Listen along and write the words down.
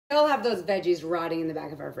We'll have those veggies rotting in the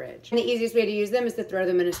back of our fridge. And the easiest way to use them is to throw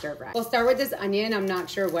them in a stir fry. We'll start with this onion. I'm not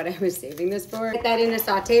sure what I was saving this for. Put that in a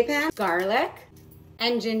saute pan. Garlic.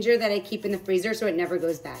 And ginger that I keep in the freezer so it never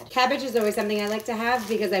goes bad. Cabbage is always something I like to have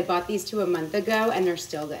because I bought these 2 a month ago and they're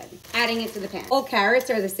still good. Adding it to the pan. Whole carrots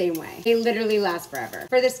are the same way. They literally last forever.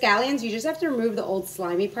 For the scallions, you just have to remove the old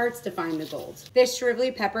slimy parts to find the gold. This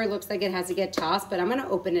shrivelly pepper looks like it has to get tossed, but I'm gonna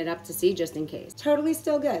open it up to see just in case. Totally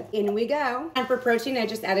still good. In we go. And for protein, I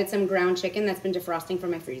just added some ground chicken that's been defrosting from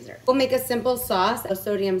my freezer. We'll make a simple sauce,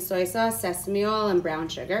 sodium soy sauce, sesame oil, and brown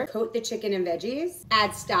sugar. Coat the chicken and veggies.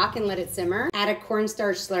 Add stock and let it simmer. Add a cornstarch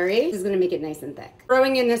slurry. This is gonna make it nice and thick.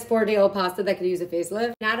 Throwing in this 4-day-old pasta that could use a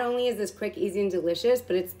facelift. Not only is this quick, easy, and delicious,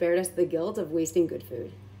 but it spared us the guilt of wasting good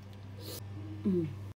food.